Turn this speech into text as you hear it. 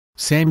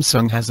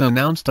Samsung has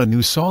announced a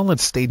new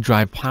solid-state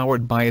drive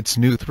powered by its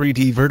new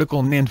 3D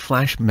vertical NAND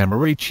flash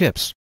memory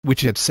chips,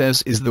 which it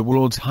says is the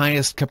world's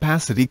highest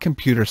capacity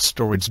computer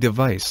storage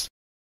device.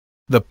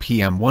 The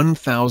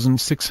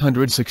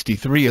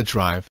PM1663A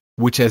drive,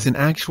 which has an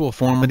actual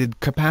formatted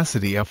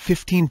capacity of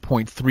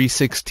 15.36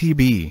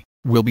 TB,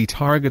 will be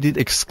targeted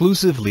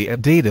exclusively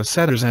at data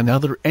centers and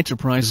other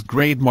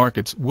enterprise-grade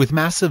markets with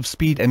massive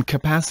speed and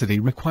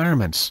capacity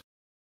requirements.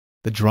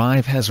 The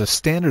drive has a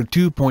standard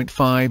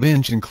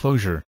 2.5-inch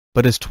enclosure,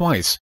 but is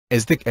twice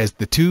as thick as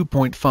the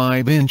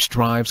 2.5-inch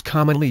drives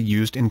commonly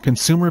used in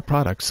consumer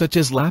products such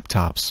as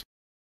laptops.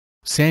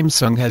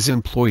 Samsung has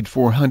employed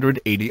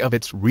 480 of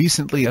its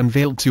recently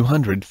unveiled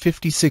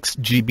 256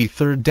 GB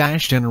 3rd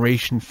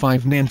Generation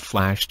 5 NAND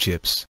flash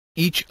chips,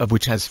 each of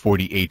which has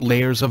 48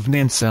 layers of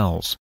NAND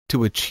cells,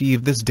 to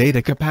achieve this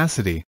data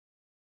capacity.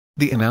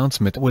 The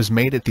announcement was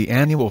made at the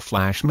annual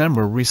Flash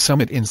Memory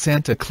Summit in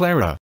Santa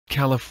Clara,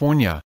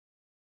 California.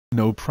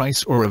 No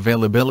price or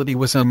availability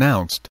was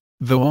announced,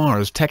 though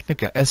Ars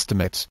Technica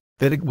estimates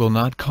that it will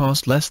not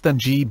cost less than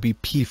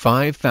GBP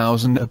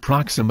 5,000,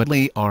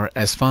 approximately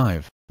Rs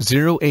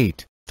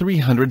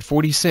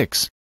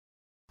 508,346.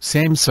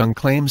 Samsung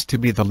claims to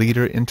be the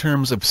leader in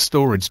terms of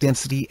storage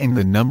density and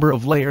the number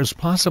of layers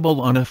possible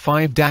on a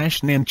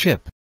 5-NAND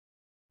chip.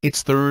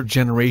 Its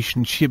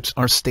third-generation chips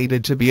are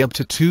stated to be up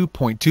to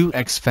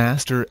 2.2x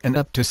faster and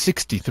up to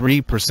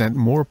 63%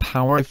 more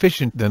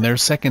power-efficient than their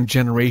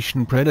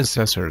second-generation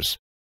predecessors.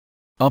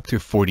 Up to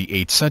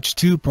 48 such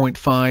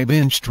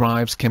 2.5-inch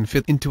drives can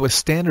fit into a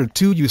standard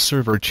 2U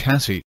server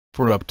chassis,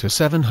 for up to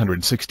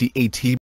 768 TB.